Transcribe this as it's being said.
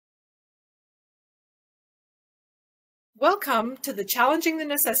Welcome to the Challenging the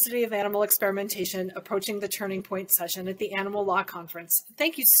Necessity of Animal Experimentation, Approaching the Turning Point session at the Animal Law Conference.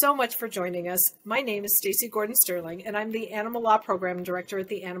 Thank you so much for joining us. My name is Stacy Gordon-Sterling, and I'm the Animal Law Program Director at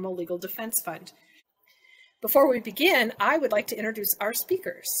the Animal Legal Defense Fund. Before we begin, I would like to introduce our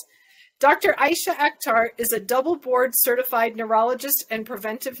speakers. Dr. Aisha Akhtar is a double board certified neurologist and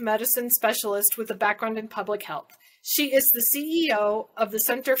preventive medicine specialist with a background in public health. She is the CEO of the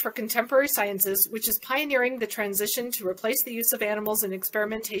Center for Contemporary Sciences, which is pioneering the transition to replace the use of animals in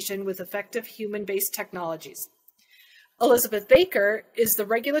experimentation with effective human-based technologies. Elizabeth Baker is the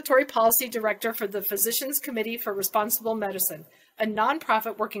Regulatory Policy Director for the Physicians Committee for Responsible Medicine, a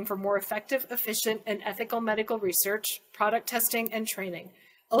nonprofit working for more effective, efficient, and ethical medical research, product testing, and training.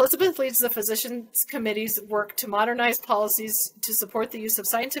 Elizabeth leads the Physicians Committee's work to modernize policies to support the use of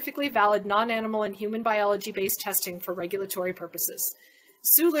scientifically valid non-animal and human biology-based testing for regulatory purposes.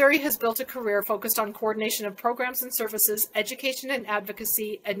 Sue Leary has built a career focused on coordination of programs and services, education and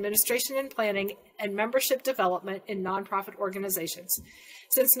advocacy, administration and planning, and membership development in nonprofit organizations.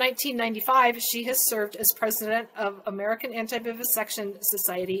 Since 1995, she has served as president of American Anti-Vivisection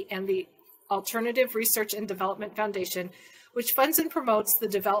Society and the Alternative Research and Development Foundation, which funds and promotes the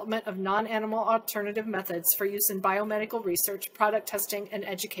development of non-animal alternative methods for use in biomedical research, product testing, and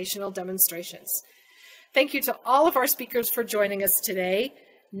educational demonstrations. Thank you to all of our speakers for joining us today.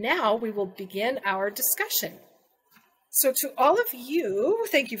 Now we will begin our discussion. So to all of you,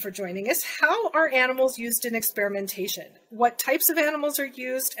 thank you for joining us. How are animals used in experimentation? What types of animals are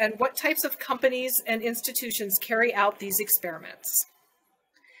used, and what types of companies and institutions carry out these experiments?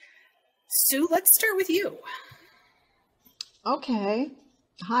 Sue, let's start with you. Okay.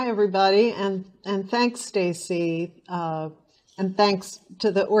 Hi, everybody, and thanks, Stacy, and thanks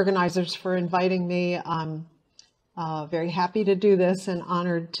to the organizers for inviting me. I'm very happy to do this and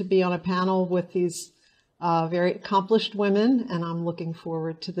honored to be on a panel with these very accomplished women, and I'm looking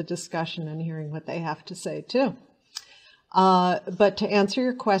forward to the discussion and hearing what they have to say, too. But to answer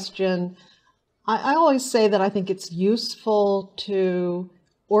your question, I always say that I think it's useful to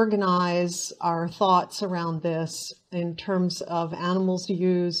organize our thoughts around this in terms of animals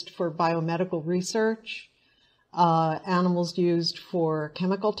used for biomedical research, animals used for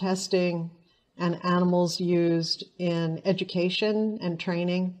chemical testing, and animals used in education and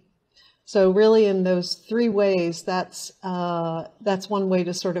training. So really in those three ways, that's one way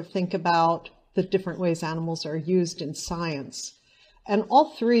to sort of think about the different ways animals are used in science. And all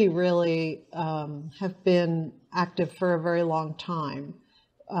three really have been active for a very long time.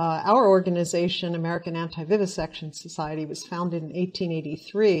 Our organization, American Anti-Vivisection Society, was founded in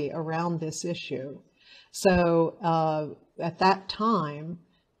 1883 around this issue. So at that time,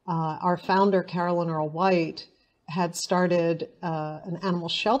 our founder, Carolyn Earl White, had started an animal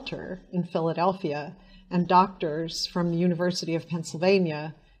shelter in Philadelphia, and doctors from the University of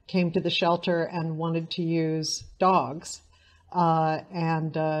Pennsylvania came to the shelter and wanted to use dogs.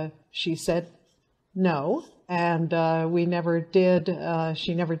 And she said no. And we never did,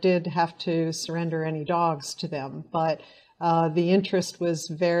 she never did have to surrender any dogs to them. But the interest was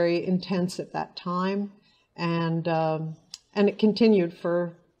very intense at that time. And it continued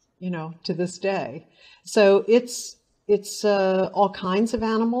for, to this day. So it's all kinds of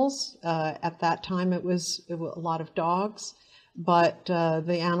animals. At that time, it was a lot of dogs. But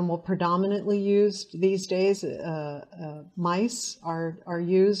the animal predominantly used these days, mice are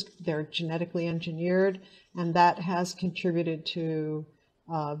used. They're genetically engineered. And that has contributed to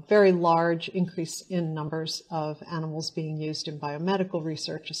a very large increase in numbers of animals being used in biomedical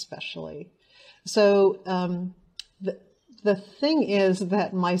research, especially. So the thing is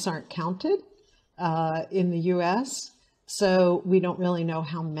that mice aren't counted in the US, so we don't really know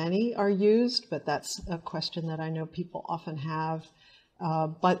how many are used, but that's a question that I know people often have.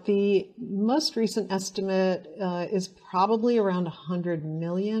 But the most recent estimate is probably around 100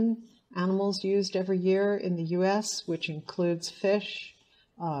 million animals used every year in the US, which includes fish,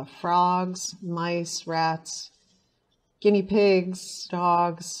 frogs, mice, rats, guinea pigs,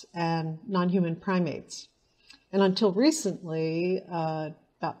 dogs, and non-human primates. And until recently,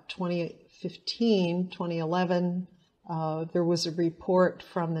 about 2015, 2011, there was a report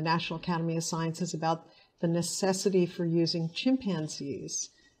from the National Academy of Sciences about the necessity for using chimpanzees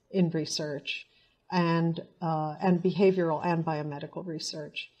in research and behavioral and biomedical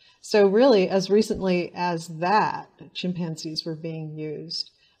research. So really, as recently as that, chimpanzees were being used,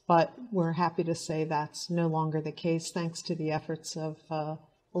 but we're happy to say that's no longer the case thanks to the efforts of a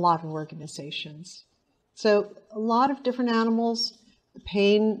lot of organizations. So a lot of different animals. The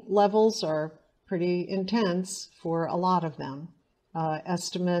pain levels are pretty intense for a lot of them.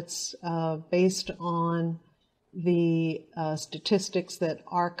 Estimates based on the statistics that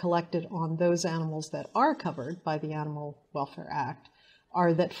are collected on those animals that are covered by the Animal Welfare Act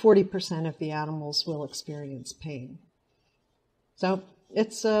are that 40% of the animals will experience pain. So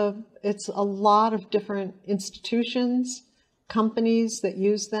it's a lot of different institutions, companies that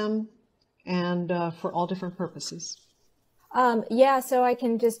use them, and for all different purposes. Yeah, so I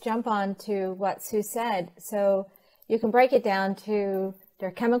can just jump on to what Sue said. So you can break it down to there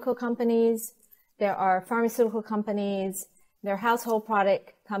are chemical companies, there are pharmaceutical companies, there are household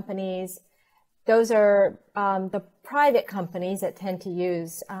product companies. Those are the private companies that tend to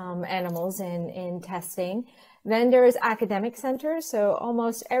use animals in testing. Then there's academic centers. So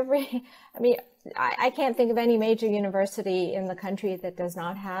almost every, I can't think of any major university in the country that does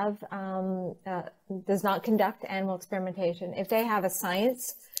not have, does not conduct animal experimentation. If they have a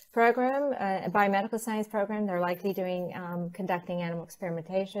science program, a biomedical science program, they're likely conducting animal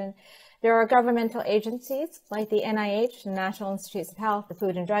experimentation. There are governmental agencies like the NIH, the National Institutes of Health, the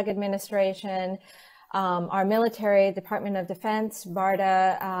Food and Drug Administration, our military, Department of Defense,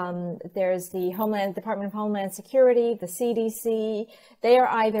 BARDA, there's the Department of Homeland Security, the CDC. They are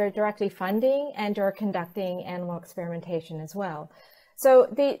either directly funding and or conducting animal experimentation as well. So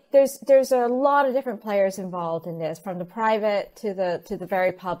there's a lot of different players involved in this, from the private to the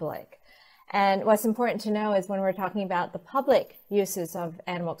very public. And what's important to know is when we're talking about the public uses of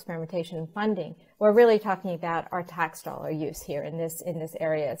animal experimentation and funding, we're really talking about our tax dollar use here in this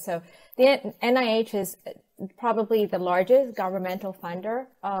area. So the NIH is probably the largest governmental funder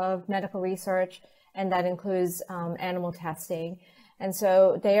of medical research, and that includes animal testing. And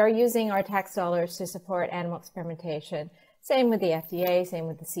so they are using our tax dollars to support animal experimentation. Same with the FDA, same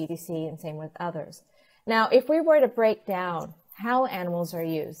with the CDC, and same with others. Now, if we were to break down how animals are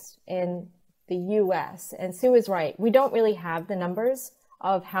used in the US, and Sue is right, we don't really have the numbers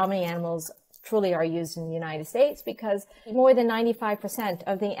of how many animals truly are used in the United States, because more than 95%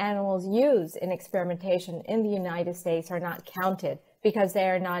 of the animals used in experimentation in the United States are not counted because they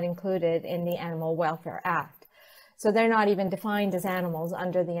are not included in the Animal Welfare Act. So they're not even defined as animals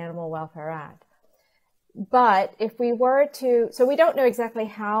under the Animal Welfare Act. But if we were to, so we don't know exactly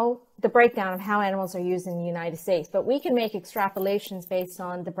how the breakdown of how animals are used in the United States, but we can make extrapolations based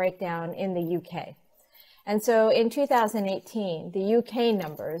on the breakdown in the UK. And so in 2018, the UK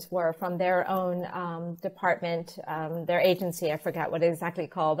numbers were from their own department, their agency, I forgot what it's exactly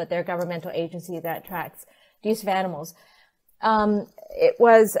called, but their governmental agency that tracks the use of animals. It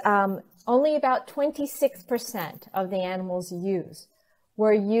was only about 26% of the animals used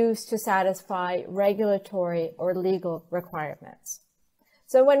were used to satisfy regulatory or legal requirements.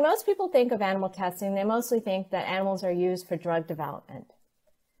 So when most people think of animal testing, they mostly think that animals are used for drug development.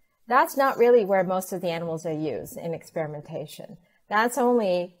 That's not really where most of the animals are used in experimentation. That's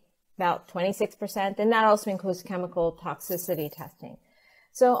only about 26%, and that also includes chemical toxicity testing.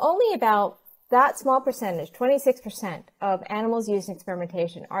 So only about that small percentage, 26% of animals used in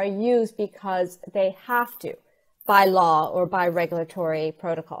experimentation, are used because they have to, by law or by regulatory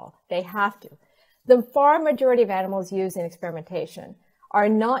protocol. They have to. The far majority of animals used in experimentation are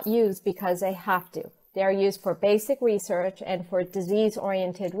not used because they have to. They are used for basic research and for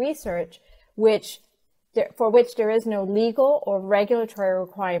disease-oriented research, for which there is no legal or regulatory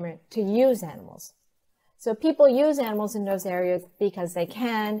requirement to use animals. So people use animals in those areas because they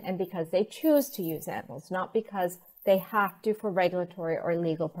can and because they choose to use animals, not because they have to for regulatory or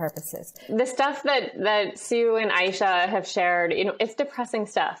legal purposes. The stuff that Sue and Aisha have shared, it's depressing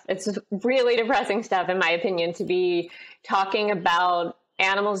stuff. It's really depressing stuff, in my opinion, to be talking about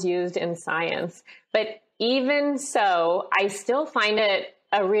animals used in science. But even so, I still find it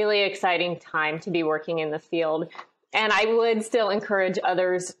a really exciting time to be working in the field. And I would still encourage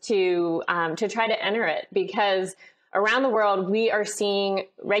others to try to enter it, because around the world, we are seeing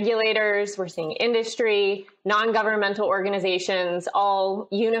regulators, we're seeing industry, non-governmental organizations all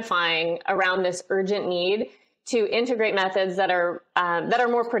unifying around this urgent need to integrate methods that are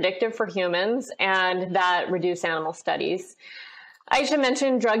more predictive for humans and that reduce animal studies. Aisha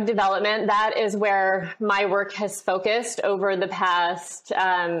mentioned drug development. That is where my work has focused over the past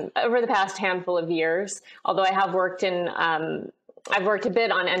handful of years. Although I have worked I've worked a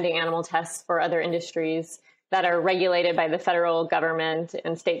bit on ending animal tests for other industries that are regulated by the federal government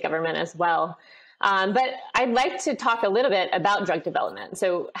and state government as well. But I'd like to talk a little bit about drug development.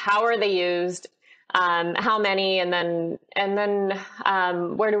 So how are they used? How many? And then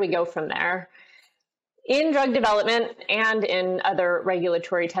where do we go from there? In drug development and in other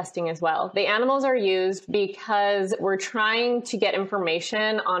regulatory testing as well, the animals are used because we're trying to get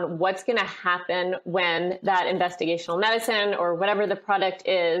information on what's going to happen when that investigational medicine or whatever the product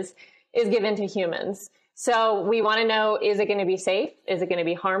is given to humans. So we want to know, is it going to be safe? Is it going to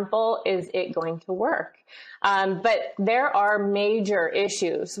be harmful? Is it going to work? But there are major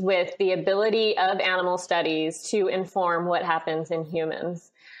issues with the ability of animal studies to inform what happens in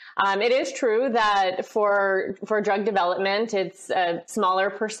humans. It is true that for drug development, it's a smaller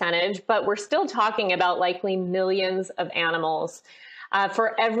percentage, but we're still talking about likely millions of animals.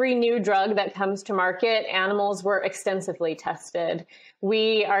 For every new drug that comes to market, animals were extensively tested.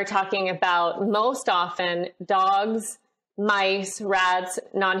 We are talking about most often dogs, mice, rats,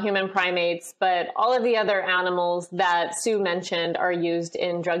 non-human primates, but all of the other animals that Sue mentioned are used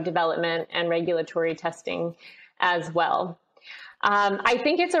in drug development and regulatory testing as well. I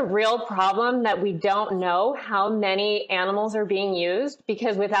think it's a real problem that we don't know how many animals are being used,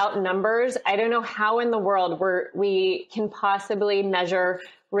 because without numbers, I don't know how in the world we can possibly measure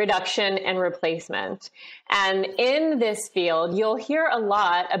reduction and replacement. And in this field, you'll hear a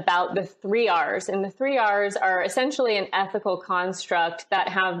lot about the 3 Rs. And the 3 Rs are essentially an ethical construct that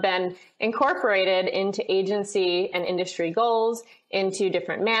have been incorporated into agency and industry goals, into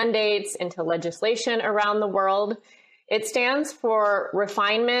different mandates, into legislation around the world. It stands for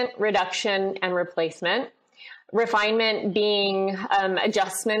refinement, reduction, and replacement. Refinement being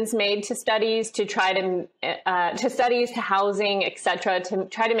adjustments made to studies to try to studies, to housing, et cetera, to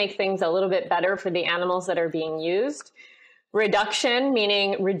try to make things a little bit better for the animals that are being used. Reduction,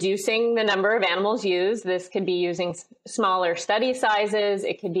 meaning reducing the number of animals used. This could be using smaller study sizes.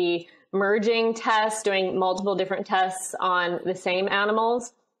 It could be merging tests, doing multiple different tests on the same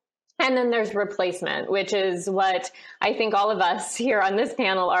animals. And then there's replacement, which is what I think all of us here on this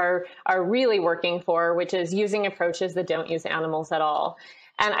panel are really working for, which is using approaches that don't use animals at all.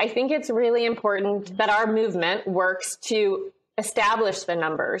 And I think it's really important that our movement works to establish the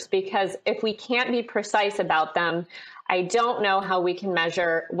numbers, because if we can't be precise about them, I don't know how we can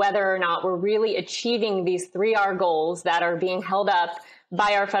measure whether or not we're really achieving these 3R goals that are being held up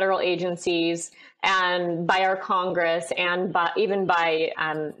by our federal agencies and by our Congress and even by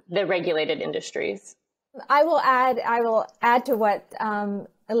the regulated industries. I will add to what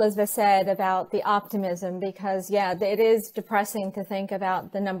Elizabeth said about the optimism, because it is depressing to think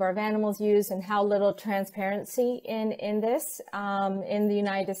about the number of animals used and how little transparency in this, in the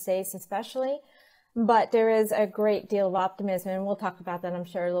United States especially. But there is a great deal of optimism, and we'll talk about that, I'm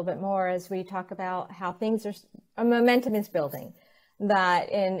sure, a little bit more as we talk about how momentum is building. That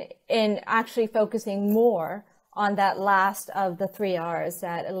in actually focusing more on that last of the 3 Rs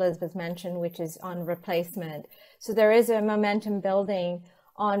that Elizabeth mentioned, which is on replacement. So there is a momentum building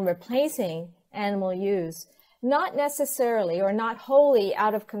on replacing animal use, not necessarily or not wholly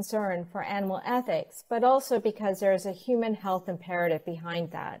out of concern for animal ethics, but also because there is a human health imperative behind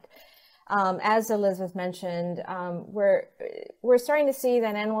that. As Elizabeth mentioned, we're starting to see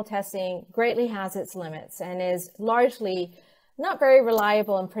that animal testing greatly has its limits and is largely not very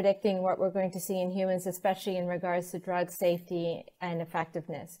reliable in predicting what we're going to see in humans, especially in regards to drug safety and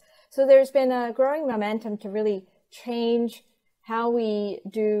effectiveness. So there's been a growing momentum to really change how we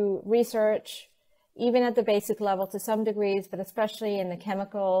do research, even at the basic level to some degrees, but especially in the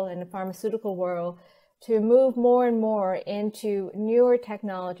chemical and the pharmaceutical world, to move more and more into newer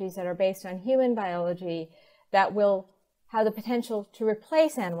technologies that are based on human biology that will have the potential to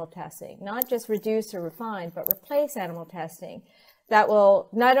replace animal testing, not just reduce or refine, but replace animal testing. That will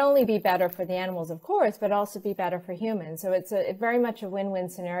not only be better for the animals, of course, but also be better for humans. So it's very much a win-win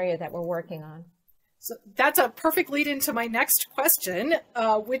scenario that we're working on. So that's a perfect lead into my next question,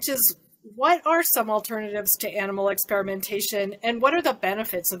 which is, what are some alternatives to animal experimentation, and what are the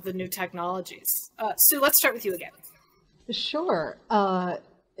benefits of the new technologies? Sue, let's start with you again. Sure.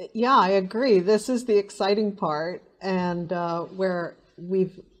 Yeah, I agree. This is the exciting part, and where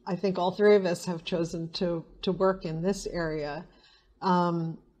I think all 3 of us have chosen to work in this area.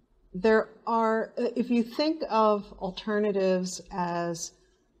 There are, if you think of alternatives as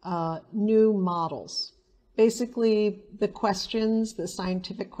new models, basically the questions, the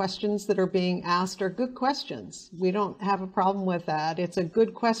scientific questions that are being asked are good questions. We don't have a problem with that. It's a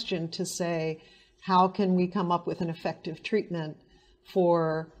good question to say, how can we come up with an effective treatment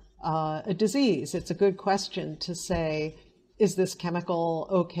for a disease? It's a good question to say, is this chemical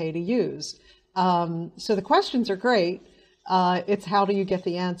okay to use? So the questions are great. It's how do you get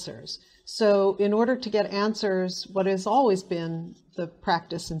the answers? So in order to get answers, what has always been the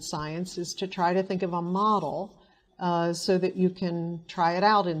practice in science is to try to think of a model so that you can try it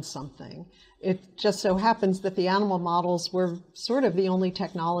out in something. It just so happens that the animal models were sort of the only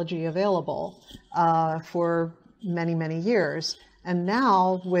technology available for many, many years. And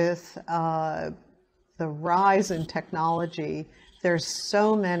now with the rise in technology, there's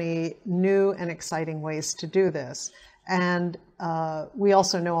so many new and exciting ways to do this. And we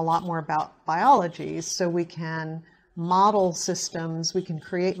also know a lot more about biology, so we can model systems, we can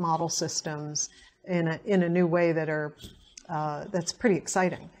create model systems in a new way that are that's pretty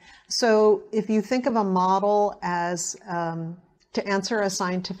exciting. So if you think of a model as to answer a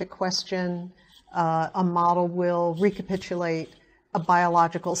scientific question, a model will recapitulate a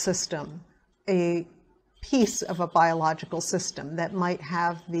biological system, a piece of a biological system that might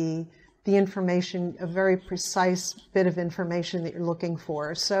have the information, a very precise bit of information that you're looking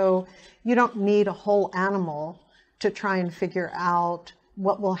for. So you don't need a whole animal to try and figure out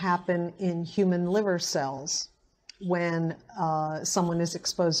what will happen in human liver cells when someone is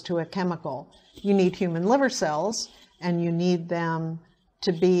exposed to a chemical. You need human liver cells, and you need them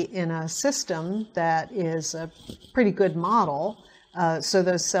to be in a system that is a pretty good model. So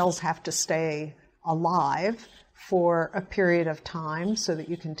those cells have to stay alive for a period of time so that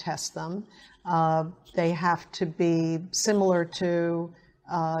you can test them. They have to be similar to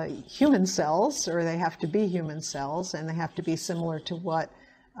human cells, or they have to be human cells, and they have to be similar to what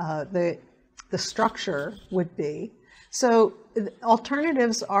the structure would be. So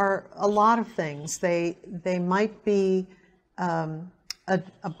alternatives are a lot of things. They might be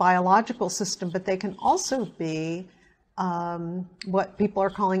a biological system, but they can also be what people are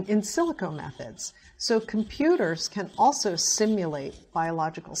calling in silico methods. So computers can also simulate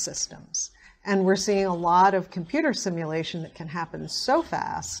biological systems. And we're seeing a lot of computer simulation that can happen so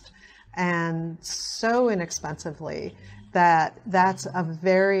fast and so inexpensively that that's a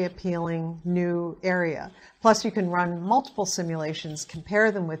very appealing new area. Plus, you can run multiple simulations,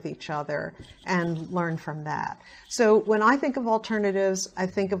 compare them with each other, and learn from that. So when I think of alternatives, I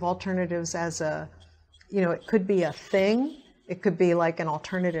think of alternatives as a, it could be a thing. It could be like an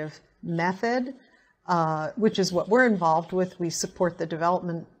alternative method, which is what we're involved with. We support the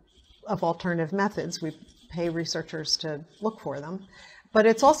development of alternative methods. We pay researchers to look for them. But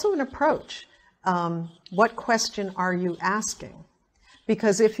it's also an approach. What question are you asking?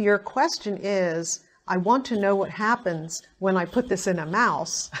 Because if your question is, I want to know what happens when I put this in a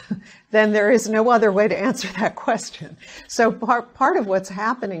mouse, then there is no other way to answer that question. So part of what's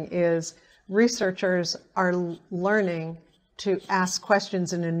happening is researchers are learning to ask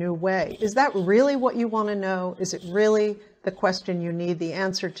questions in a new way. Is that really what you want to know? Is it really the question you need the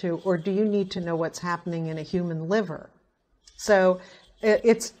answer to, or do you need to know what's happening in a human liver? So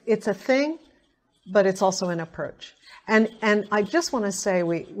it's a thing, but it's also an approach. And I just want to say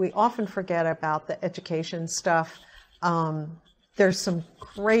we often forget about the education stuff. There's some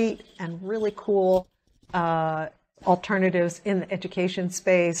great and really cool alternatives in the education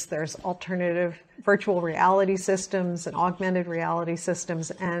space. There's alternative virtual reality systems and augmented reality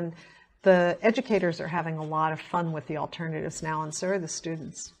systems, and the educators are having a lot of fun with the alternatives now, and so are the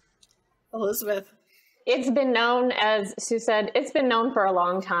students. Elizabeth. It's been known, as Sue said, it's been known for a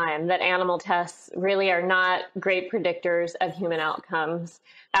long time that animal tests really are not great predictors of human outcomes.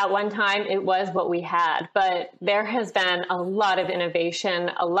 At one time, it was what we had, but there has been a lot of innovation,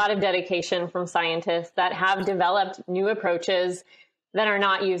 a lot of dedication from scientists that have developed new approaches that are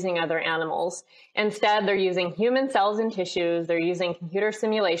not using other animals. Instead, they're using human cells and tissues, they're using computer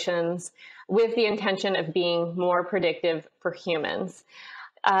simulations with the intention of being more predictive for humans.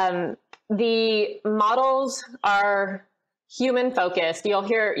 The models are human focused.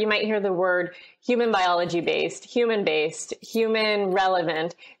 You might hear the word human biology based, human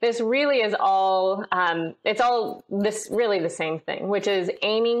relevant. This really is all, this really the same thing, which is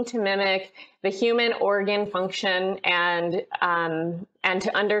aiming to mimic the human organ function and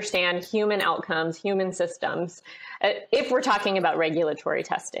to understand human outcomes, human systems, if we're talking about regulatory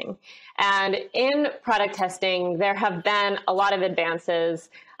testing. And in product testing, there have been a lot of advances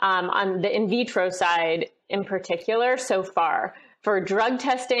on the in vitro side in particular so far. For drug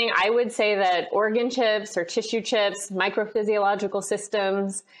testing, I would say that organ chips or tissue chips, microphysiological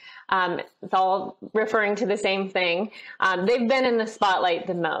systems, it's all referring to the same thing. They've been in the spotlight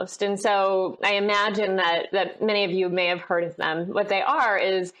the most. And so I imagine that many of you may have heard of them. What they are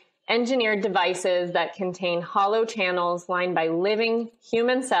is engineered devices that contain hollow channels lined by living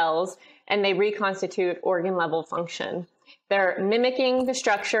human cells, and they reconstitute organ level function. They're mimicking the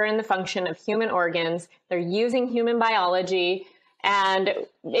structure and the function of human organs. They're using human biology, and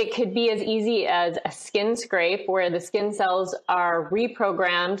it could be as easy as a skin scrape where the skin cells are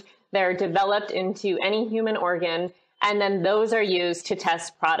reprogrammed. They're developed into any human organ, and then those are used to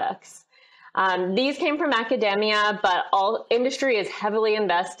test products. These came from academia, but all industry is heavily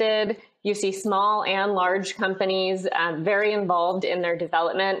invested. You see small and large companies very involved in their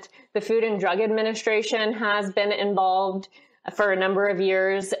development. The Food and Drug Administration has been involved. for a number of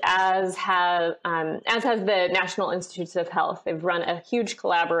years, as has the National Institutes of Health. They've run a huge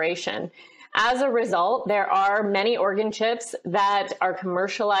collaboration. As a result, there are many organ chips that are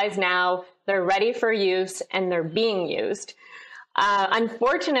commercialized now. They're ready for use and they're being used.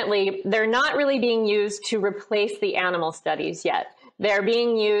 Unfortunately, they're not really being used to replace the animal studies yet. They're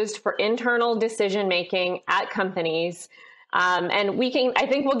being used for internal decision making at companies. And I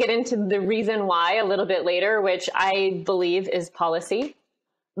think we'll get into the reason why a little bit later, which I believe is policy.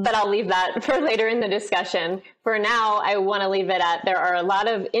 But I'll leave that for later in the discussion. For now, I want to leave it at there are a lot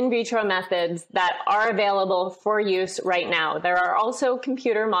of in vitro methods that are available for use right now. There are also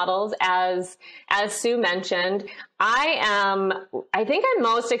computer models, as Sue mentioned. I think I'm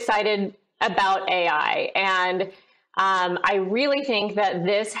most excited about AI. And I really think that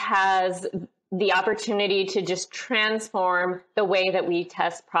this has the opportunity to just transform the way that we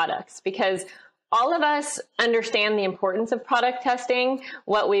test products, because all of us understand the importance of product testing.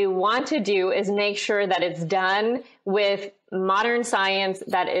 What we want to do is make sure that it's done with modern science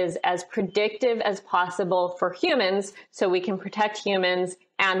that is as predictive as possible for humans, so we can protect humans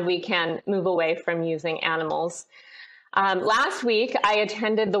and we can move away from using animals. Last week, I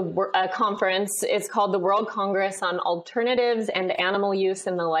attended a conference. It's called the World Congress on Alternatives and Animal Use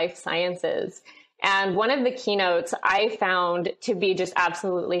in the Life Sciences. And one of the keynotes I found to be just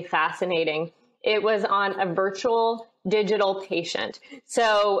absolutely fascinating. It was on a virtual digital patient.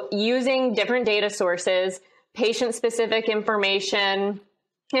 So using different data sources, patient-specific information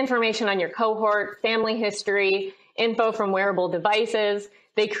on your cohort, family history, info from wearable devices,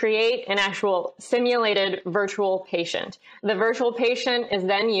 they create an actual simulated virtual patient. The virtual patient is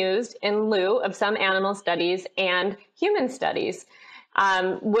then used in lieu of some animal studies and human studies.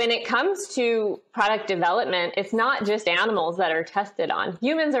 When it comes to product development, it's not just animals that are tested on.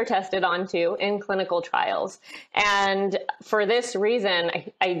 Humans are tested on too in clinical trials. And for this reason,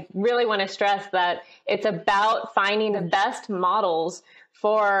 I really want to stress that it's about finding the best models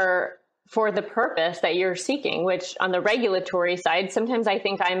for the purpose that you're seeking, which on the regulatory side, sometimes I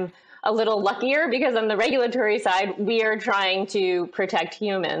think I'm a little luckier because on the regulatory side, we are trying to protect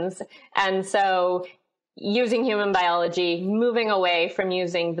humans. And so using human biology, moving away from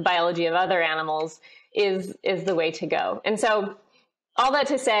using the biology of other animals is the way to go. And so all that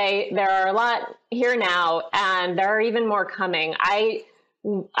to say, there are a lot here now, and there are even more coming. I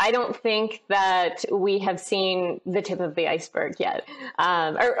don't think that we have seen the tip of the iceberg yet,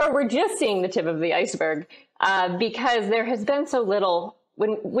 or we're just seeing the tip of the iceberg, because there has been so little.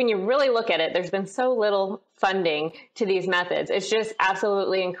 When you really look at it, there's been so little funding to these methods. It's just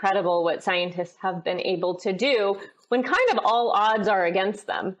absolutely incredible what scientists have been able to do when kind of all odds are against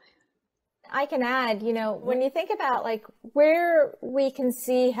them. I can add, when you think about like where we can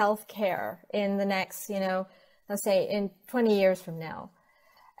see healthcare in the next, let's say in 20 years from now,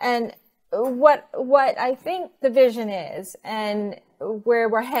 and what I think the vision is and where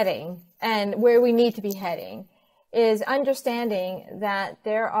we're heading and where we need to be heading is understanding that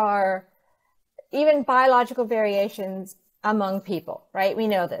there are even biological variations among people, right? We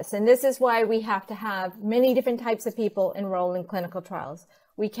know this. And this is why we have to have many different types of people enroll in clinical trials.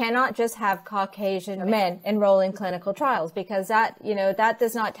 We cannot just have Caucasian men enroll in clinical trials, because that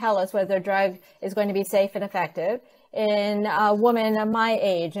does not tell us whether a drug is going to be safe and effective in a woman of my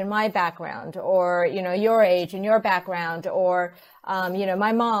age and my background, or, your age and your background, or,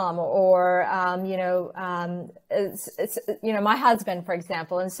 my mom, or, my husband, for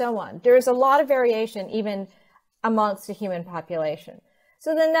example, and so on. There's a lot of variation even amongst the human population.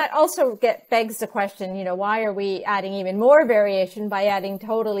 So then that also begs the question, why are we adding even more variation by adding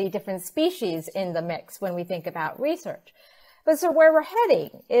totally different species in the mix when we think about research? But so where we're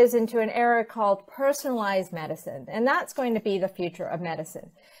heading is into an era called personalized medicine. And that's going to be the future of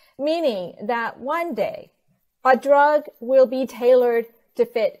medicine, meaning that one day a drug will be tailored to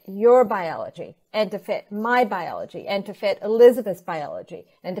fit your biology, and to fit my biology, and to fit Elizabeth's biology,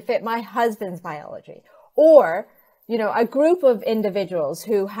 and to fit my husband's biology, or a group of individuals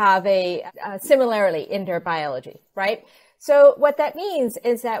who have a similarity in their biology, right? So what that means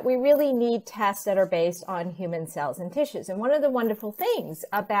is that we really need tests that are based on human cells and tissues. And one of the wonderful things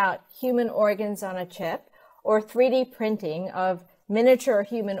about human organs on a chip, or 3D printing of miniature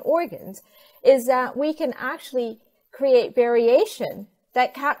human organs, is that we can actually create variation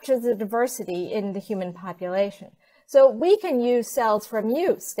that captures the diversity in the human population. So we can use cells from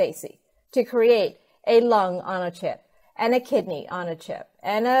you, Stacy, to create a lung on a chip, and a kidney on a chip,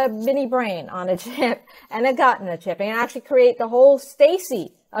 and a mini brain on a chip, and a gut on a chip, and actually create the whole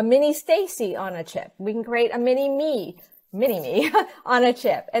Stacy, a mini Stacy on a chip. We can create a mini me mini-me on a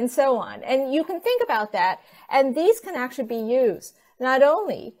chip and so on. And you can think about that. And these can actually be used not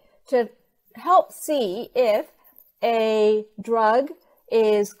only to help see if a drug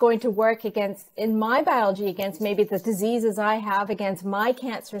is going to work against, in my biology, against maybe the diseases I have, against my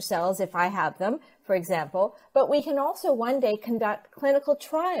cancer cells, if I have them, for example, but we can also one day conduct clinical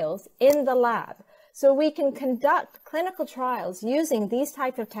trials in the lab. So we can conduct clinical trials using these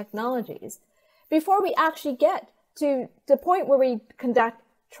types of technologies before we actually get to the point where we conduct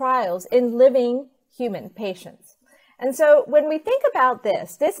trials in living human patients. And so when we think about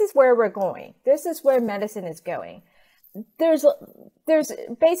this, this is where we're going. This is where medicine is going. There's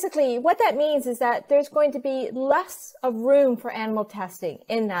basically, what that means is that there's going to be less of room for animal testing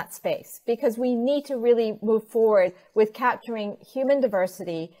in that space, because we need to really move forward with capturing human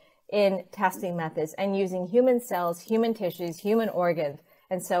diversity in testing methods and using human cells, human tissues, human organs,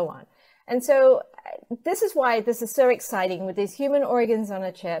 and so on. And so this is why this is so exciting with these human organs on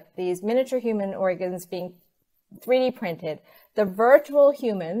a chip, these miniature human organs being 3D printed, the virtual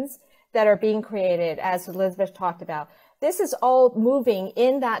humans that are being created, as Elizabeth talked about. This is all moving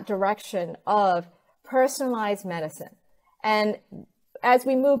in that direction of personalized medicine. And as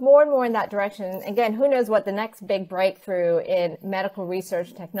we move more and more in that direction, again, who knows what the next big breakthrough in medical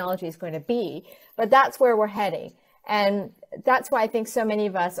research technology is going to be, but that's where we're heading. And that's why I think so many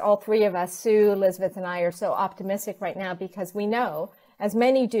of us, all three of us, Sue, Elizabeth, and I, are so optimistic right now, because we know, as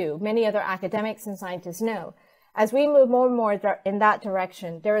many do, many other academics and scientists know, as we move more and more in that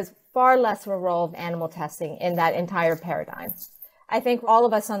direction, there is far less of a role of animal testing in that entire paradigm. I think all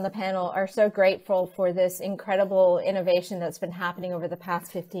of us on the panel are so grateful for this incredible innovation that's been happening over the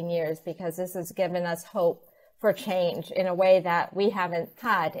past 15 years, because this has given us hope for change in a way that we haven't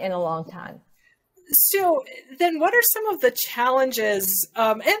had in a long time. So then what are some of the challenges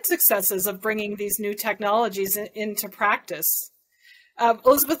and successes of bringing these new technologies into practice?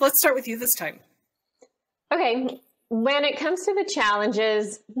 Elizabeth, let's start with you this time. Okay. When it comes to the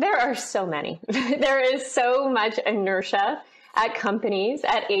challenges, there are so many. There is so much inertia at companies,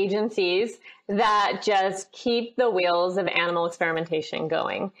 at agencies, that just keep the wheels of animal experimentation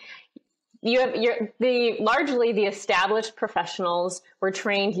going. You have largely the established professionals were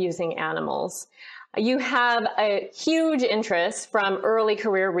trained using animals. You have a huge interest from early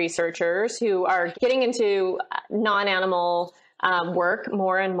career researchers who are getting into non-animal work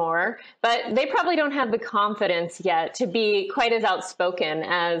more and more, but they probably don't have the confidence yet to be quite as outspoken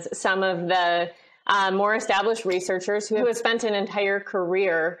as some of the more established researchers who have spent an entire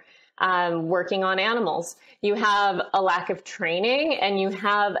career working on animals. You have a lack of training and you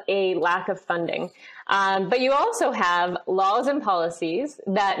have a lack of funding. But you also have laws and policies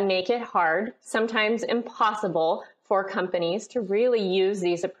that make it hard, sometimes impossible, for companies to really use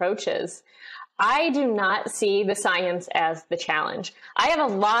these approaches. I do not see the science as the challenge. I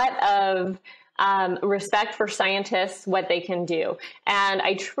have a lot of respect for scientists, what they can do. And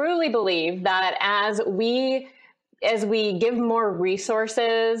I truly believe that as we give more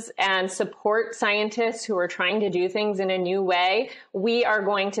resources and support scientists who are trying to do things in a new way, we are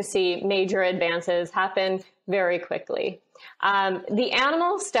going to see major advances happen very quickly. The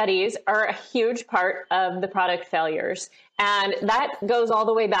animal studies are a huge part of the product failures, and that goes all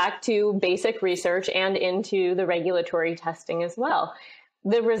the way back to basic research and into the regulatory testing as well.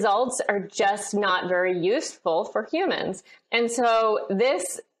 The results are just not very useful for humans. And so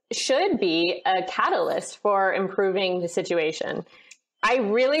this should be a catalyst for improving the situation. I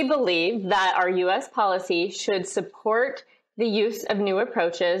really believe that our U.S. policy should support the use of new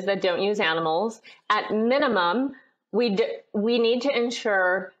approaches that don't use animals. At minimum, we need to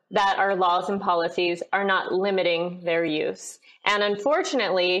ensure that our laws and policies are not limiting their use. And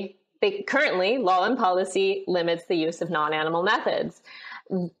unfortunately, currently, law and policy limits the use of non-animal methods.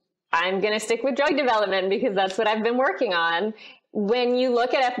 I'm going to stick with drug development because that's what I've been working on. When you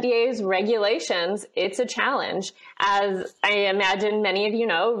look at FDA's regulations, it's a challenge. As I imagine many of you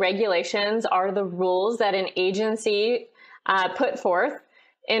know, regulations are the rules that an agency put forth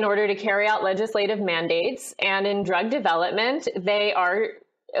in order to carry out legislative mandates. And in drug development, they are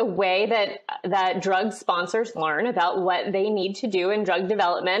a way that drug sponsors learn about what they need to do in drug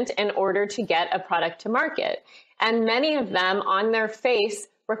development in order to get a product to market. And many of them on their face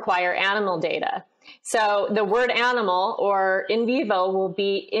require animal data. So the word animal or in vivo will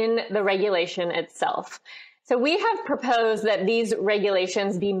be in the regulation itself. So we have proposed that these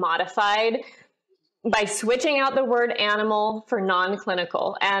regulations be modified by switching out the word animal for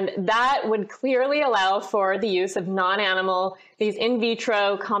non-clinical. And that would clearly allow for the use of non-animal, these in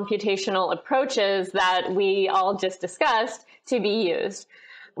vitro computational approaches that we all just discussed to be used.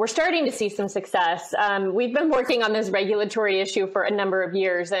 we're starting to see some success. We've been working on this regulatory issue for a number of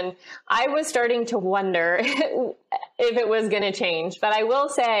years, and I was starting to wonder if it was going to change. But I will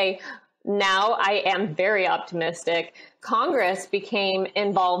say now I am very optimistic. Congress became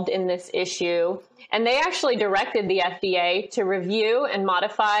involved in this issue, and they actually directed the FDA to review and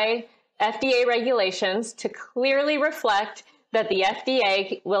modify FDA regulations to clearly reflect that the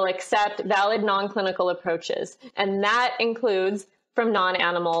FDA will accept valid non-clinical approaches, and that includes from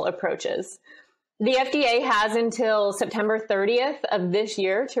non-animal approaches. The FDA has until September 30th of this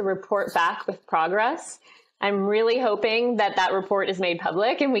year to report back with progress. I'm really hoping that that report is made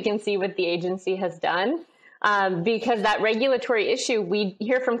public and we can see what the agency has done, because that regulatory issue, we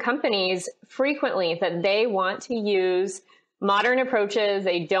hear from companies frequently that they want to use modern approaches.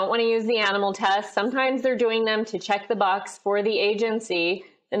 They don't want to use the animal tests. Sometimes they're doing them to check the box for the agency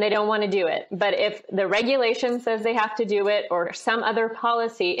and they don't want to do it. But if the regulation says they have to do it or some other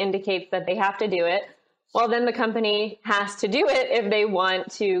policy indicates that they have to do it, well, then the company has to do it if they want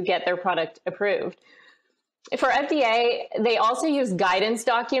to get their product approved. For FDA, they also use guidance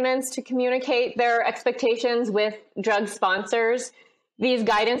documents to communicate their expectations with drug sponsors. These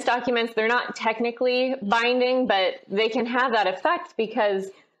guidance documents, they're not technically binding, but they can have that effect because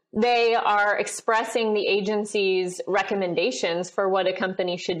they are expressing the agency's recommendations for what a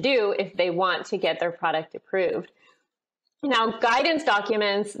company should do if they want to get their product approved. Now, guidance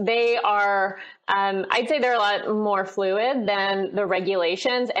documents, they are, I'd say they're a lot more fluid than the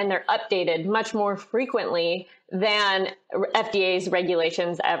regulations, and they're updated much more frequently than FDA's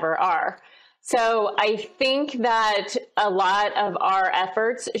regulations ever are. So I think that a lot of our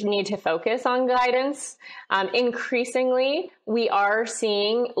efforts need to focus on guidance. Increasingly, we are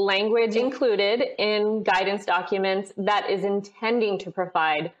seeing language included in guidance documents that is intending to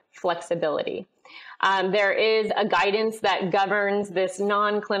provide flexibility. There is a guidance that governs this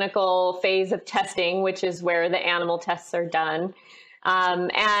non-clinical phase of testing, which is where the animal tests are done.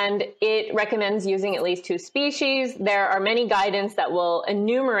 And it recommends using at least 2 species. There are many guidance that will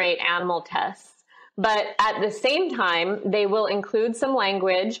enumerate animal tests, but at the same time, they will include some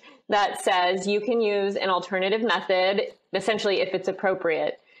language that says you can use an alternative method, essentially if it's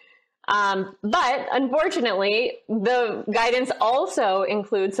appropriate. But unfortunately, the guidance also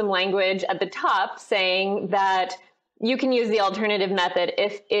includes some language at the top saying that you can use the alternative method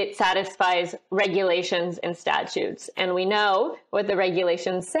if it satisfies regulations and statutes. And we know what the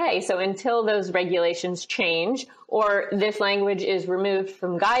regulations say. So until those regulations change or this language is removed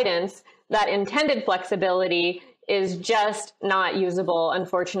from guidance, that intended flexibility is just not usable,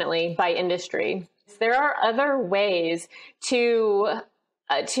 unfortunately, by industry. There are other ways to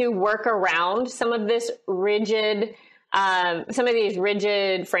work around some of these rigid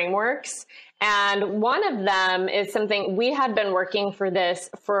frameworks. And one of them is something we had been working for this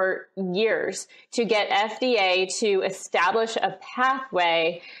for years to get FDA to establish a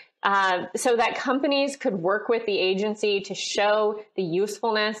pathway so that companies could work with the agency to show the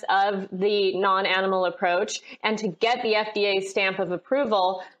usefulness of the non-animal approach and to get the FDA stamp of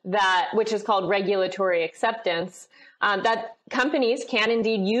approval, which is called regulatory acceptance, that companies can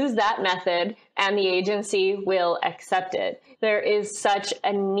indeed use that method and the agency will accept it. There is such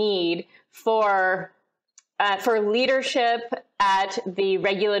a need for leadership at the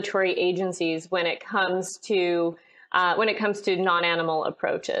regulatory agencies when it comes to non-animal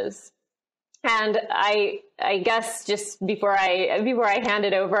approaches. And I guess just before I hand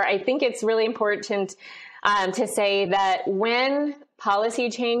it over, I think it's really important to say that when policy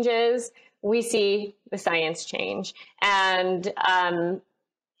changes, we see the science change. And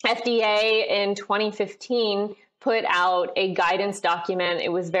FDA in 2015 put out a guidance document.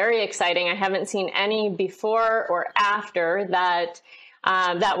 It was very exciting. I haven't seen any before or after that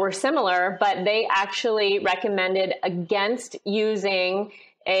were similar, but they actually recommended against using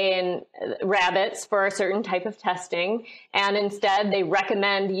rabbits for a certain type of testing. And instead, they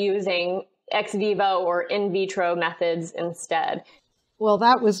recommend using ex vivo or in vitro methods instead. Well,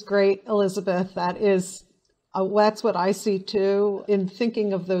 that was great, Elizabeth. That's what I see too in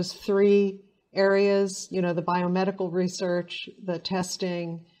thinking of those 3 areas, the biomedical research, the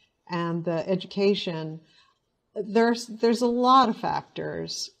testing, and the education. There's a lot of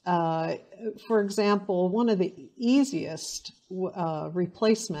factors. For example, one of the easiest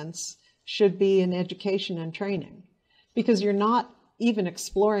replacements should be in education and training, because you're not even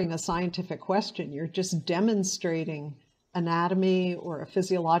exploring a scientific question. You're just demonstrating anatomy or a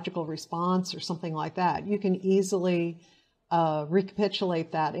physiological response or something like that. You can easily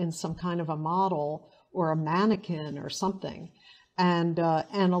recapitulate that in some kind of a model or a mannequin or something. And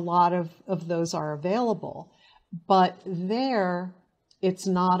a lot of those are available. But there, it's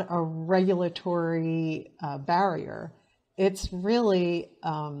not a regulatory barrier. It's really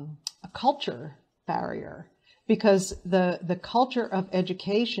a culture barrier, because the culture of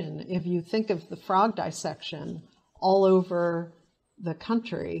education, if you think of the frog dissection all over the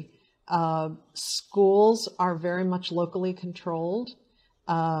country, schools are very much locally controlled.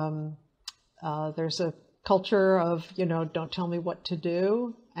 There's a culture of, don't tell me what to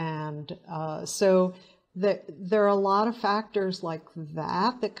do. And so there are a lot of factors like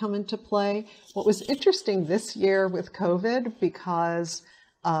that come into play. What was interesting this year with COVID, because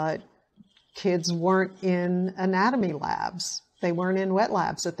kids weren't in anatomy labs. They weren't in wet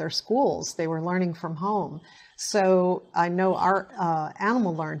labs at their schools. They were learning from home. So I know our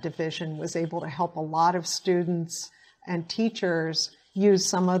Animal Learn division was able to help a lot of students and teachers use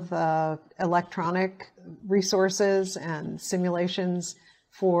some of the electronic resources and simulations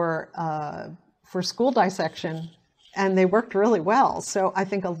for school dissection, and they worked really well. So I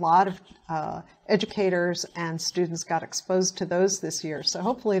think a lot of educators and students got exposed to those this year. So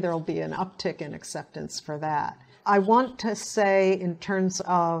hopefully there will be an uptick in acceptance for that. I want to say, in terms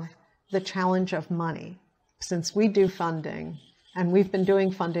of the challenge of money, since we do funding, and we've been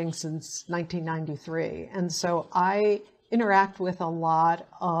doing funding since 1993, and so I interact with a lot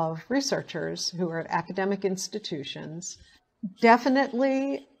of researchers who are at academic institutions.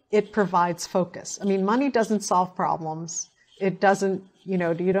 Definitely, it provides focus. I mean, money doesn't solve problems. It doesn't, you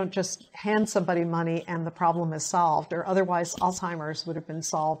don't just hand somebody money and the problem is solved, or otherwise Alzheimer's would have been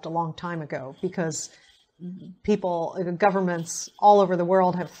solved a long time ago, because governments all over the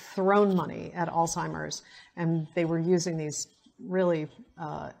world have thrown money at Alzheimer's, and they were using these really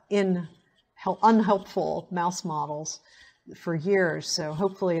unhelpful mouse models for years. So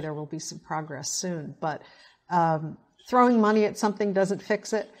hopefully there will be some progress soon. But throwing money at something doesn't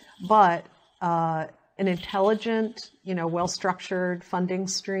fix it. But an intelligent, well-structured funding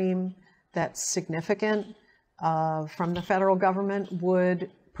stream that's significant from the federal government would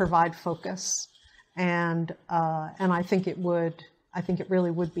provide focus, and I think it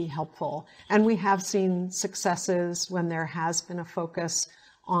really would be helpful. And we have seen successes when there has been a focus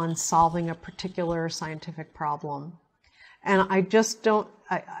on solving a particular scientific problem. And I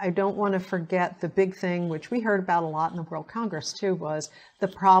don't want to forget the big thing, which we heard about a lot in the World Congress too, was the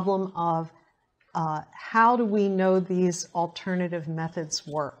problem of how do we know these alternative methods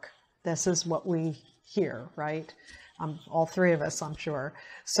work? This is what we hear, right? All three of us, I'm sure.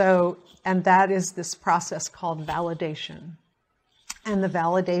 So, and that is this process called validation. And the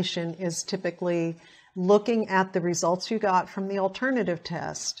validation is typically looking at the results you got from the alternative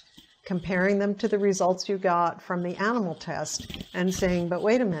test, comparing them to the results you got from the animal test, and saying, but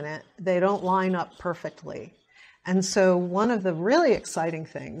wait a minute, they don't line up perfectly. And so one of the really exciting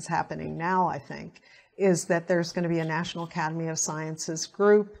things happening now, I think, is that there's going to be a National Academy of Sciences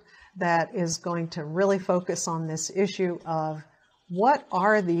group that is going to really focus on this issue of what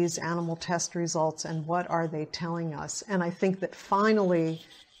are these animal test results and what are they telling us? And I think that finally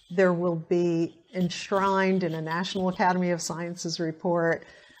there will be enshrined in a National Academy of Sciences report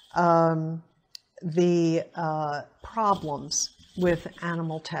the problems with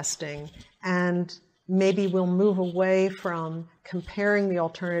animal testing, and maybe we'll move away from comparing the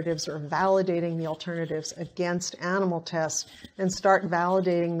alternatives or validating the alternatives against animal tests and start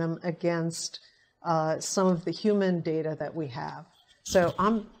validating them against some of the human data that we have. So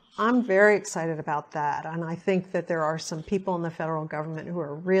I'm very excited about that, and I think that there are some people in the federal government who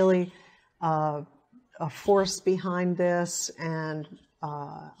are really a force behind this, and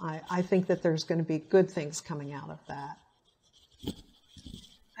I think that there's going to be good things coming out of that.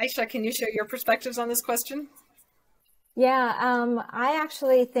 Aisha, can you share your perspectives on this question? Yeah, I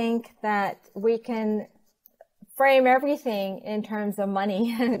actually think that we can frame everything in terms of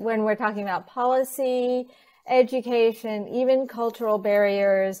money when we're talking about policy, education, even cultural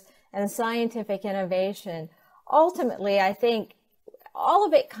barriers, and scientific innovation. Ultimately, I think all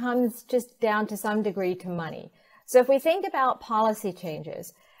of it comes just down to some degree to money. So if we think about policy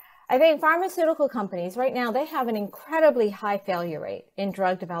changes, I think pharmaceutical companies right now, they have an incredibly high failure rate in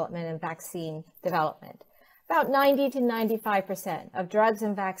drug development and vaccine development. About 90 to 95% of drugs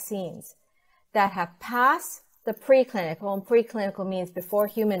and vaccines that have passed the preclinical, and preclinical means before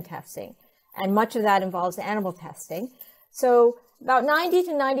human testing, and much of that involves animal testing. So about 90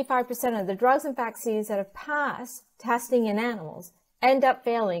 to 95% of the drugs and vaccines that have passed testing in animals end up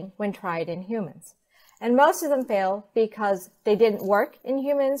failing when tried in humans. And most of them fail because they didn't work in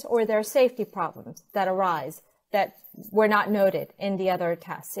humans, or there are safety problems that arise that were not noted in the other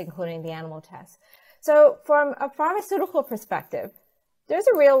tests, including the animal tests. So from a pharmaceutical perspective, there's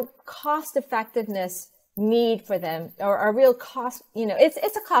a real cost effectiveness need for them, or a real cost.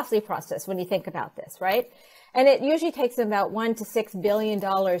 It's a costly process when you think about this, right? And it usually takes them about $1 to $6 billion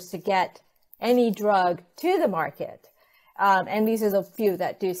to get any drug to the market. And these are the few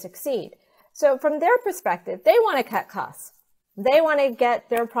that do succeed. So from their perspective, they want to cut costs. They want to get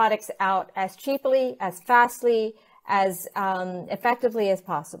their products out as cheaply, as fastly, as effectively as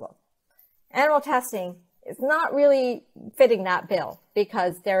possible. Animal testing is not really fitting that bill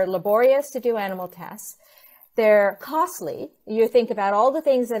because they're laborious to do animal tests. They're costly. You think about all the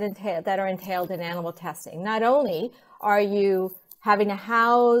things that are entailed in animal testing. Not only are you having to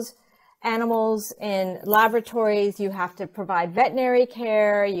house animals in laboratories, you have to provide veterinary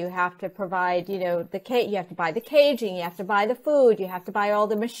care, you have to provide, you have to buy the caging, you have to buy the food, you have to buy all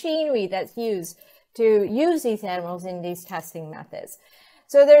the machinery that's used to use these animals in these testing methods.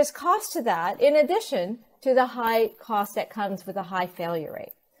 So there's cost to that, in addition to the high cost that comes with a high failure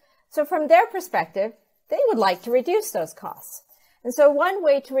rate. So from their perspective, they would like to reduce those costs. And so one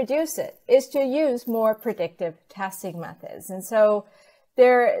way to reduce it is to use more predictive testing methods. And so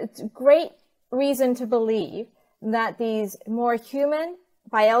there's great reason to believe that these more human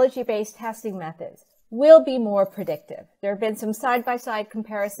biology-based testing methods will be more predictive. There have been some side-by-side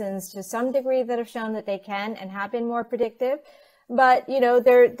comparisons to some degree that have shown that they can and have been more predictive. But,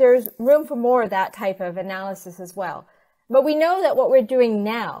 there's room for more of that type of analysis as well. But we know that what we're doing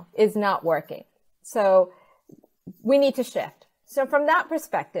now is not working. So we need to shift. So from that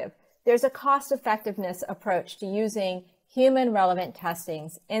perspective, there's a cost-effectiveness approach to using human relevant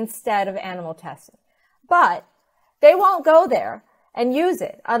testings instead of animal testing. But they won't go there and use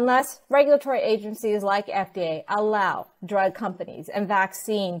it unless regulatory agencies like FDA allow drug companies and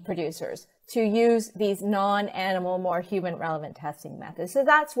vaccine producers to use these non-animal, more human relevant testing methods. So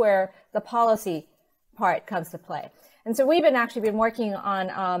that's where the policy part comes to play. And so we've actually been working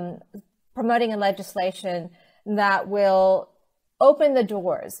on promoting a legislation that will open the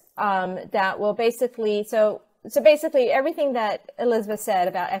doors, that will basically, so basically everything that Elizabeth said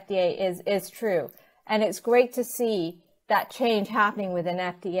about FDA is true. And it's great to see that change happening within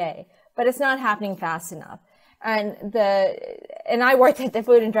FDA, but it's not happening fast enough. And I worked at the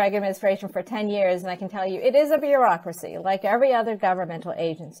Food and Drug Administration for 10 years, and I can tell you it is a bureaucracy like every other governmental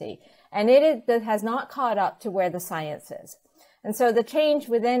agency, and it has not caught up to where the science is. And so the change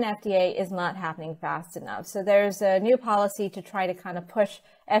within FDA is not happening fast enough. So there's a new policy to try to kind of push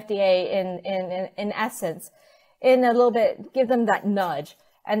FDA in essence, in a little bit, give them that nudge,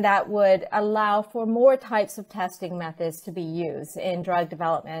 and that would allow for more types of testing methods to be used in drug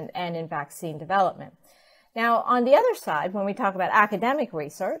development and in vaccine development. Now, on the other side, when we talk about academic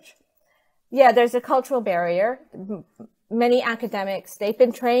research, yeah, there's a cultural barrier. Many academics, they've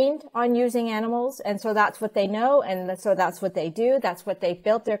been trained on using animals, and so that's what they know, and so that's what they do. That's what they've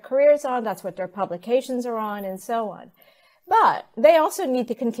built their careers on. That's what their publications are on, and so on. But they also need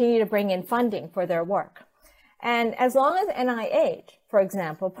to continue to bring in funding for their work. And as long as NIH, for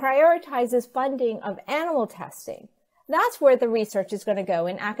example, prioritizes funding of animal testing, that's where the research is going to go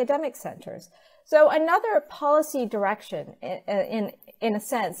in academic centers. So another policy direction, in a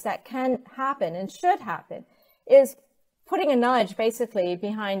sense, that can happen and should happen is putting a nudge basically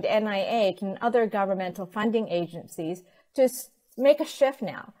behind NIH and other governmental funding agencies to make a shift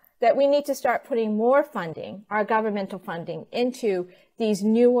now, that we need to start putting more funding, our governmental funding, into these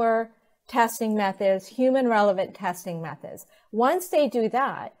newer testing methods, human relevant testing methods. Once they do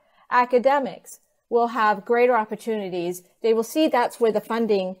that, academics will have greater opportunities. They will see that's where the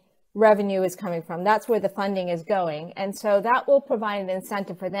funding revenue is coming from. That's where the funding is going. And so that will provide an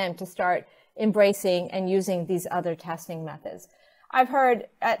incentive for them to start embracing and using these other testing methods. I've heard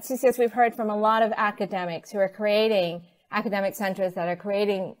at CCS, we've heard from a lot of academics who are creating academic centers that are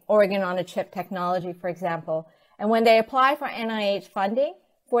creating organ on a chip technology, for example. And when they apply for NIH funding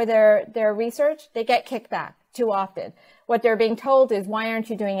for their research, they get kicked back too often. What they're being told is, why aren't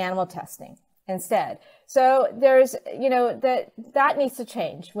you doing animal testing instead? So there's, that needs to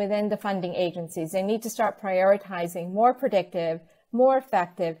change within the funding agencies. They need to start prioritizing more predictive, more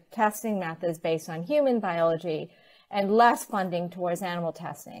effective testing methods based on human biology and less funding towards animal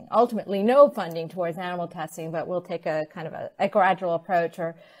testing. Ultimately, no funding towards animal testing, but we'll take a kind of a gradual approach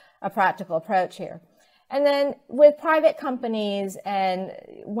or a practical approach here. And then with private companies, and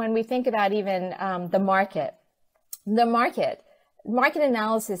when we think about even the market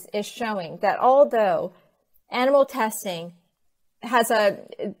analysis is showing that although animal testing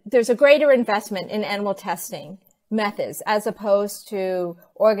there's a greater investment in animal testing methods as opposed to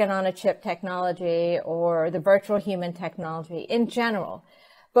organ on a chip technology or the virtual human technology in general.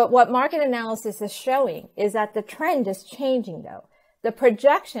 But what market analysis is showing is that the trend is changing though, the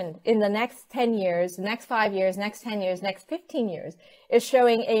projection in the next 10 years, next 5 years, next 10 years, next 15 years is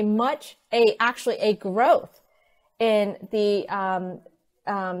showing actually a growth in the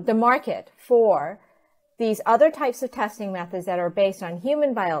market for these other types of testing methods that are based on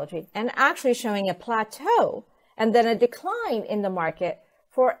human biology, and actually showing a plateau and then a decline in the market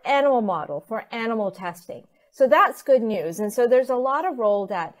for animal model, for animal testing. So that's good news. And so there's a lot of role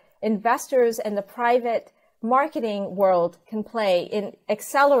that investors and the private marketing world can play in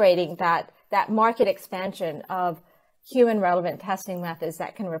accelerating that market expansion of human relevant testing methods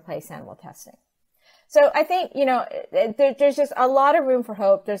that can replace animal testing. So I think, there's just a lot of room for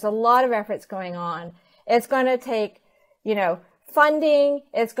hope. There's a lot of efforts going on. It's going to take, funding.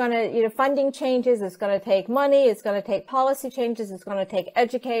 It's going to, funding changes. It's going to take money. It's going to take policy changes. It's going to take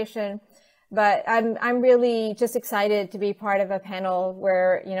education. But I'm really just excited to be part of a panel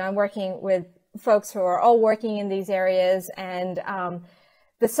where, I'm working with folks who are all working in these areas, and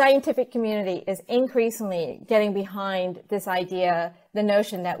the scientific community is increasingly getting behind this idea, the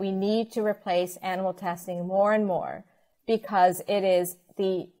notion that we need to replace animal testing more and more because it is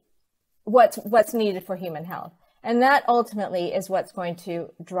what's needed for human health. And that ultimately is what's going to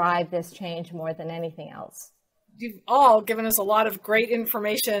drive this change more than anything else. You've all given us a lot of great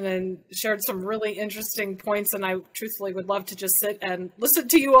information and shared some really interesting points, and I truthfully would love to just sit and listen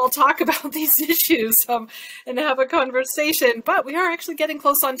to you all talk about these issues and have a conversation, but we are actually getting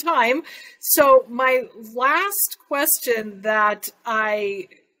close on time. So my last question that I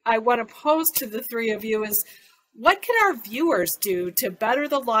want to pose to the three of you is, what can our viewers do to better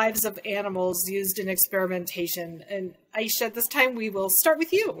the lives of animals used in experimentation? And Aisha, this time we will start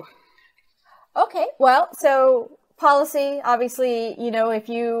with you. Okay, well, so policy, obviously, if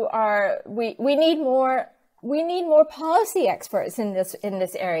you are, we need more policy experts in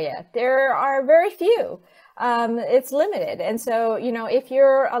this area. There are very few. It's limited. And so, if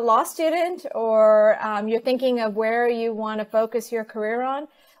you're a law student or you're thinking of where you want to focus your career on,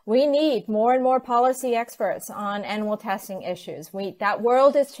 we need more and more policy experts on animal testing issues. That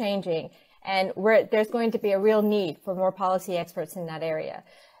world is changing, and there's going to be a real need for more policy experts in that area.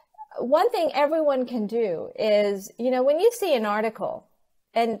 One thing everyone can do is, when you see an article,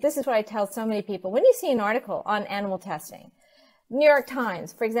 and this is what I tell so many people, when you see an article on animal testing, New York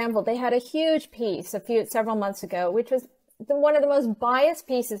Times, for example, they had a huge piece several months ago, which was one of the most biased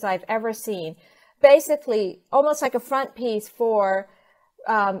pieces I've ever seen. Basically, almost like a front piece for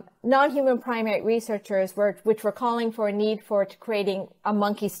non-human primate researchers which were calling for a need for creating a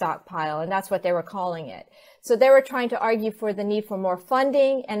monkey stockpile, and that's what they were calling it. So they were trying to argue for the need for more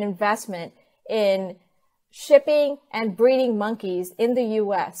funding and investment in shipping and breeding monkeys in the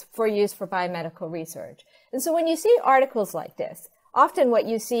U.S. for use for biomedical research. And so when you see articles like this, often what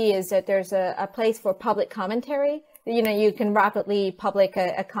you see is that there's a place for public commentary. You can rapidly post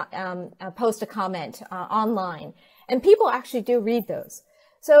a comment online, and people actually do read those.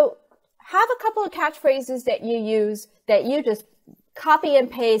 So have a couple of catchphrases that you use that you just copy and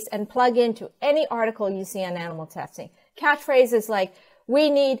paste and plug into any article you see on animal testing. Catchphrases like,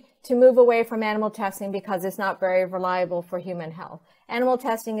 we need to move away from animal testing because it's not very reliable for human health. Animal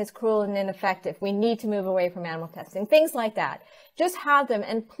testing is cruel and ineffective. We need to move away from animal testing. Things like that. Just have them,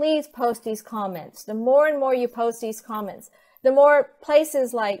 and please post these comments. The more and more you post these comments, the more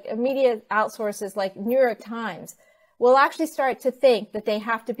places like media outsources like New York Times will actually start to think that they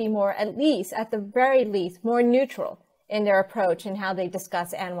have to be more, at the very least, more neutral in their approach and how they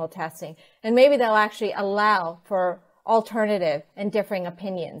discuss animal testing. And maybe they'll actually allow for alternative and differing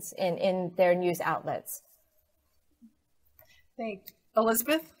opinions in their news outlets. Thanks.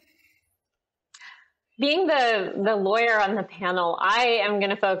 Elizabeth? Being the lawyer on the panel, I am going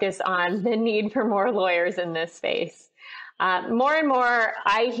to focus on the need for more lawyers in this space. More and more,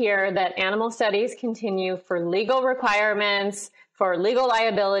 I hear that animal studies continue for legal requirements, for legal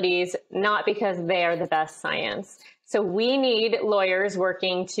liabilities, not because they are the best science. So we need lawyers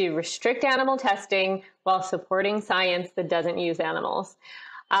working to restrict animal testing while supporting science that doesn't use animals.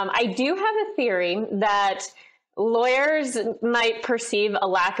 I do have a theory that lawyers might perceive a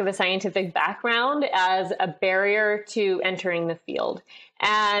lack of a scientific background as a barrier to entering the field.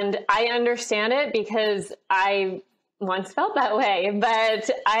 And I understand it because I once felt that way, but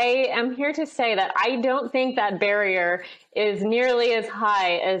I am here to say that I don't think that barrier is nearly as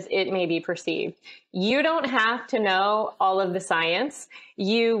high as it may be perceived. You don't have to know all of the science.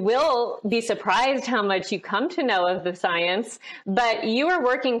 You will be surprised how much you come to know of the science, but you are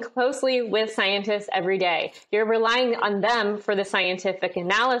working closely with scientists every day. You're relying on them for the scientific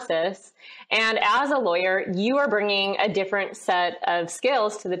analysis. And as a lawyer, you are bringing a different set of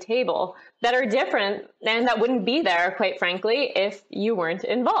skills to the table. that are different and that wouldn't be there, quite frankly, if you weren't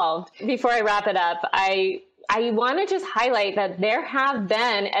involved. Before I wrap it up, I want to just highlight that there have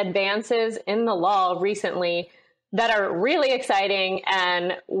been advances in the law recently that are really exciting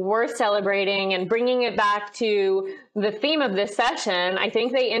and worth celebrating. And bringing it back to the theme of this session, I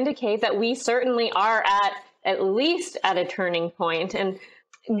think they indicate that we certainly are at least at a turning point. And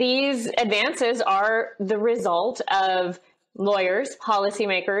these advances are the result of lawyers,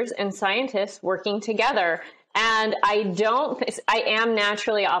 policymakers, and scientists working together. And I am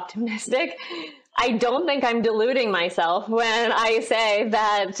naturally optimistic. I don't think I'm deluding myself when I say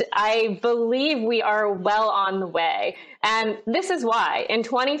that I believe we are well on the way. And this is why. In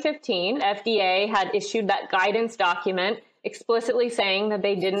 2015, FDA had issued that guidance document explicitly saying that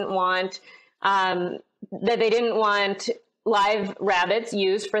they didn't want live rabbits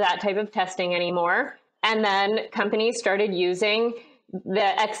used for that type of testing anymore. And then companies started using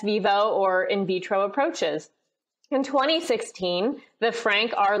the ex vivo or in vitro approaches. In 2016, the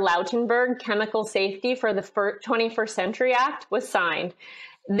Frank R. Lautenberg Chemical Safety for the 21st Century Act was signed.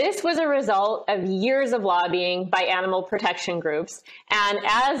 This was a result of years of lobbying by animal protection groups. And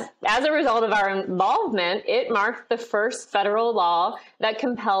as a result of our involvement, it marked the first federal law that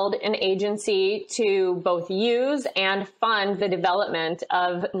compelled an agency to both use and fund the development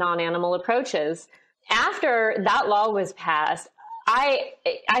of non-animal approaches. After that law was passed, I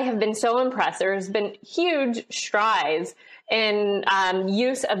have been so impressed. There's been huge strides in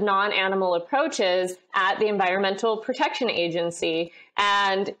use of non-animal approaches at the Environmental Protection Agency.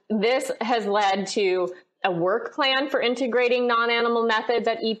 And this has led to a work plan for integrating non-animal methods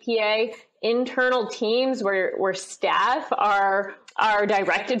at EPA, internal teams where staff are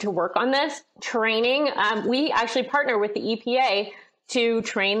directed to work on this, training. We actually partner with the EPA to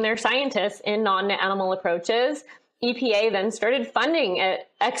train their scientists in non-animal approaches. EPA then started funding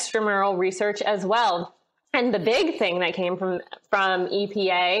extramural research as well. And the big thing that came from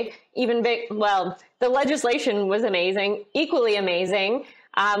EPA, the legislation was amazing, equally amazing,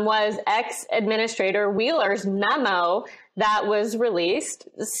 was ex-Administrator Wheeler's memo that was released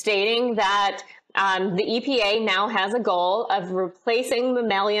stating that the EPA now has a goal of replacing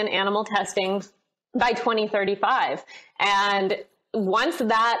mammalian animal testing by 2035. And once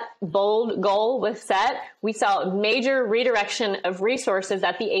that bold goal was set, we saw a major redirection of resources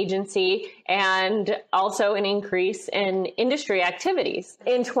at the agency and also an increase in industry activities.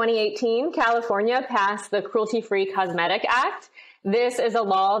 In 2018, California passed the Cruelty-Free Cosmetic Act. This is a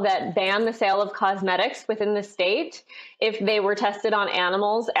law that banned the sale of cosmetics within the state if they were tested on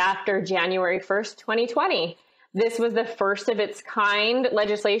animals after January 1st, 2020. This was the first of its kind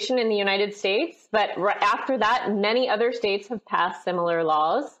legislation in the United States, but after that, many other states have passed similar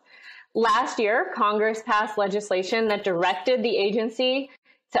laws. Last year, Congress passed legislation that directed the agency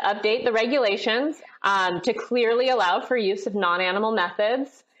to update the regulations to clearly allow for use of non-animal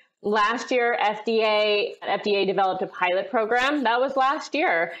methods. Last year, FDA developed a pilot program. That was last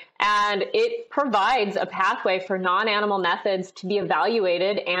year, and it provides a pathway for non-animal methods to be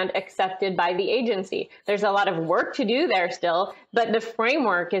evaluated and accepted by the agency. There's a lot of work to do there still, but the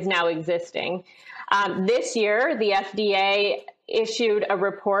framework is now existing. This year, the FDA issued a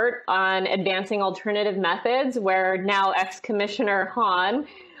report on advancing alternative methods, where now ex-Commissioner Hahn,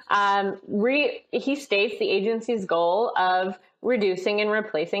 he states the agency's goal of reducing and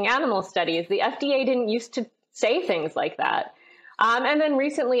replacing animal studies. The FDA didn't used to say things like that. And then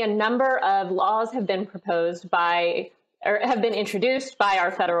recently, a number of laws have been have been introduced by our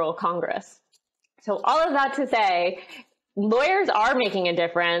federal Congress. So all of that to say, lawyers are making a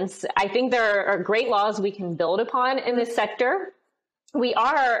difference. I think there are great laws we can build upon in this sector. We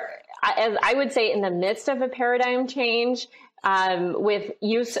are, as I would say, in the midst of a paradigm change with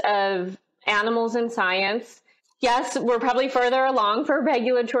use of animals in science. Yes, we're probably further along for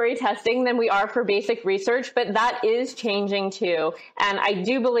regulatory testing than we are for basic research, but that is changing too. And I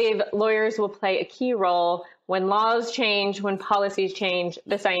do believe lawyers will play a key role when laws change, when policies change,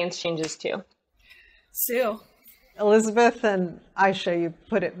 the science changes too. Sue. Elizabeth and Aisha, you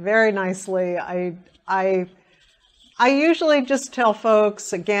put it very nicely. I usually just tell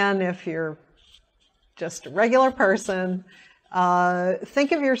folks, again, if you're just a regular person,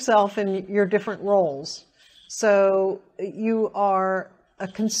 think of yourself in your different roles. So you are a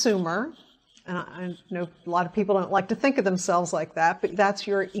consumer, and I know a lot of people don't like to think of themselves like that, but that's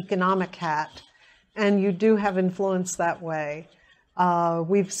your economic hat, and you do have influence that way.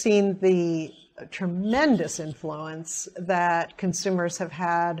 We've seen the tremendous influence that consumers have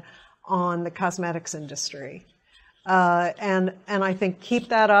had on the cosmetics industry. And I think keep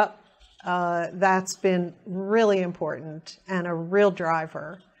that up. That's been really important and a real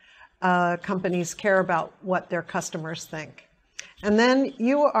driver. companies care about what their customers think. And then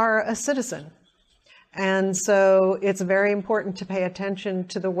you are a citizen. And so it's very important to pay attention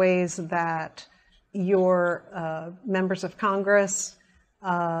to the ways that your members of Congress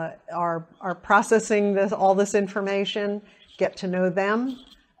are processing all this information. Get to know them,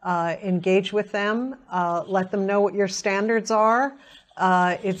 engage with them, let them know what your standards are.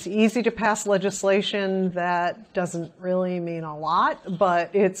 It's easy to pass legislation that doesn't really mean a lot,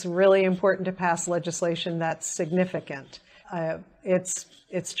 but it's really important to pass legislation that's significant.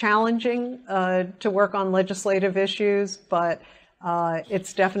 It's challenging to work on legislative issues, but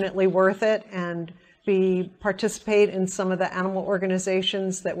it's definitely worth it. And participate in some of the animal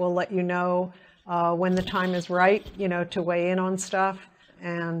organizations that will let you know when the time is right, to weigh in on stuff.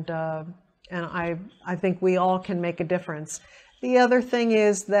 And I think we all can make a difference. The other thing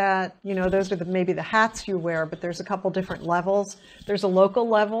is that, those are maybe the hats you wear, but there's a couple different levels. There's a local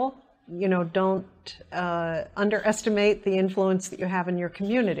level. Don't underestimate the influence that you have in your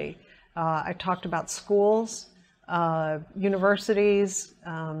community. I talked about schools, universities.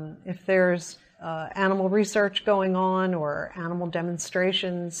 If there's animal research going on or animal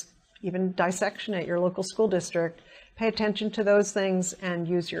demonstrations, even dissection at your local school district, pay attention to those things and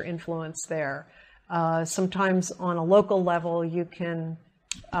use your influence there. Sometimes on a local level, you can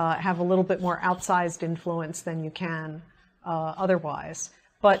have a little bit more outsized influence than you can otherwise.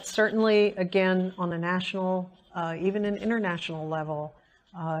 But certainly, again, on a national, even an international level,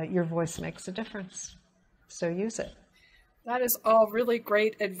 your voice makes a difference. So use it. That is all really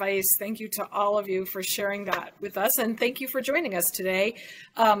great advice. Thank you to all of you for sharing that with us, and thank you for joining us today.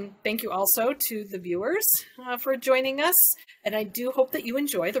 Thank you also to the viewers for joining us, and I do hope that you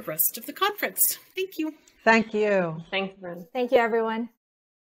enjoy the rest of the conference. Thank you. Thank you. Thanks, Bryn. Thank you, everyone.